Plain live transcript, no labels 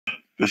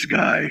this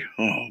guy,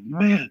 oh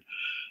man,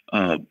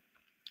 uh,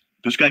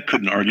 this guy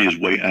couldn't argue his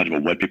way out of a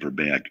wet paper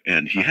bag,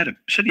 and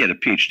said he had a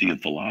PhD in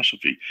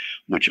philosophy,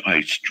 which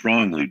I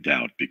strongly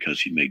doubt because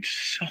he made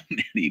so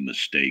many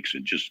mistakes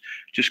and just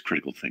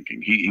critical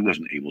thinking. He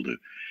wasn't able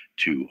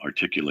to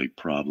articulate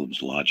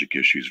problems, logic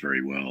issues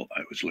very well.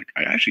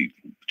 I actually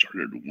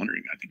started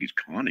wondering. I think he's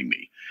conning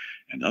me,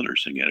 and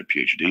others saying he had a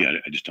PhD.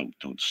 I just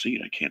don't see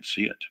it. I can't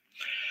see it.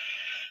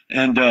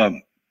 And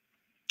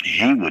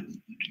he would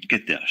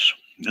get this.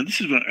 Now this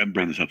is what I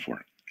bring this up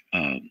for.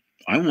 Uh,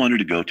 I wanted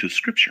to go to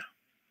Scripture.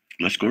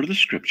 Let's go to the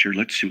Scripture.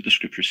 Let's see what the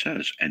Scripture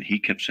says. And he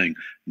kept saying,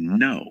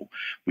 no,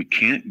 we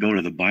can't go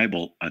to the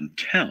Bible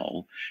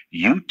until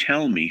you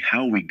tell me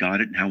how we got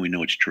it and how we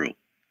know it's true.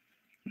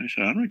 And I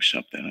said, I don't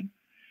accept that.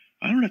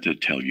 I don't have to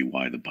tell you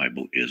why the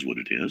Bible is what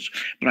it is,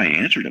 but I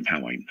answered him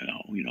how I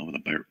know,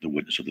 the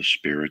witness of the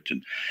Spirit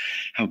and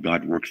how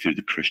God worked through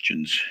the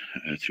Christians,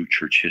 through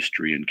church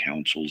history and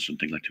councils and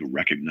things like to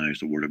recognize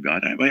the Word of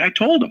God. I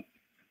told him.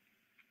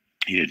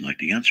 He didn't like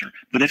the answer,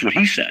 but that's what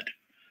he said.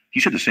 He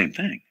said the same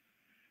thing.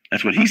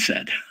 That's what he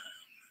said.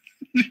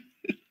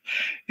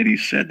 And he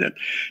said that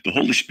the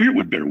Holy Spirit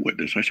would bear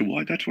witness. I said,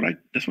 well, that's what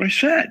I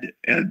said.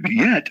 And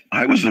yet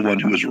I was the one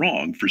who was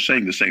wrong for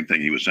saying the same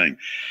thing he was saying.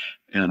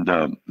 And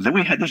then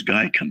we had this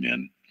guy come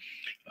in.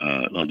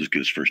 I'll just get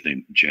his first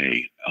name,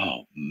 Jay.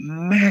 Oh,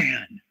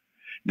 man.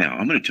 Now,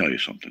 I'm going to tell you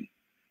something.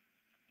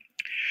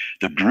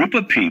 The group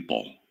of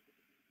people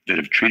that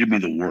have treated me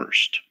the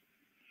worst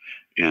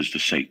is the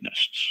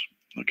Satanists.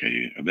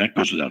 Okay, that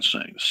goes without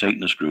saying.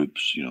 Satanist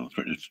groups,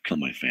 threatening to kill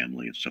my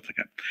family and stuff like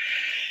that.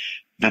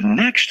 The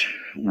next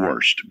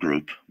worst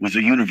group was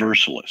the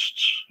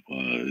Universalists.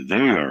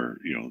 They are,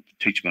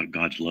 teach about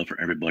God's love for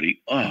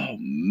everybody. Oh,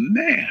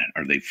 man,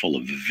 are they full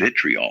of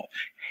vitriol,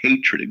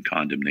 hatred, and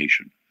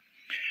condemnation.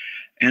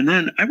 And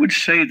then I would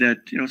say that,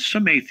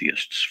 some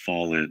atheists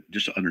fall in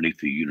just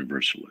underneath the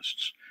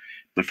Universalists.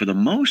 But for the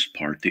most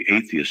part, the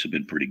atheists have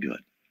been pretty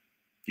good.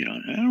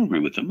 I don't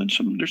agree with them, and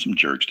there's some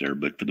jerks there,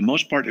 but for the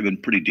most part, they've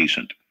been pretty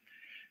decent.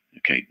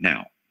 Okay,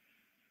 now,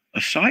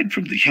 aside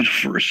from the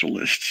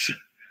Universalists,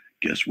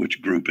 guess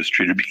which group has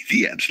treated me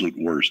the absolute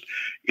worst?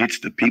 It's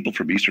the people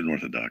from Eastern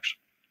Orthodox.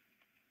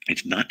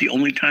 It's not the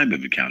only time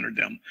I've encountered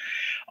them.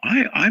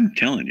 I'm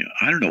telling you,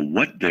 I don't know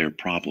what their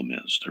problem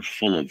is. They're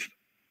full of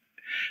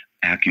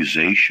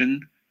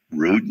accusation,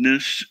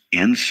 rudeness,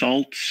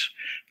 insults,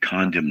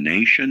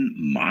 condemnation,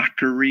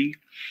 mockery.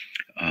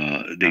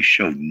 They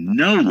showed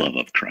no love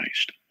of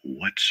Christ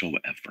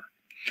whatsoever.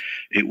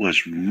 It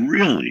was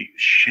really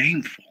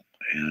shameful.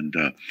 And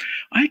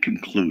I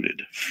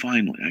concluded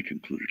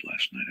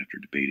last night after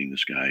debating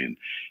this guy and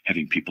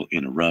having people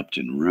interrupt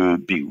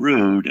and be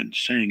rude and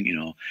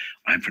saying,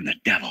 I'm from the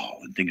devil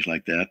and things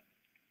like that.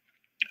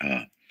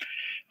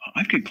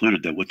 I've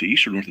concluded that what the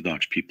Eastern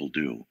Orthodox people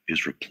do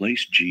is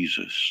replace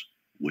Jesus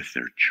with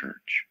their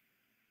church.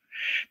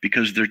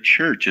 Because their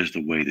church is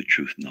the way, the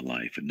truth, and the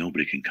life, and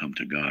nobody can come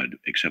to God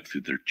except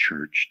through their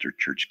church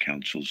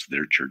councils,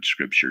 their church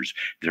scriptures,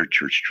 their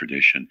church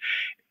tradition.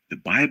 The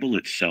Bible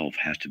itself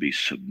has to be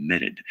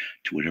submitted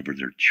to whatever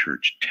their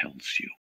church tells you.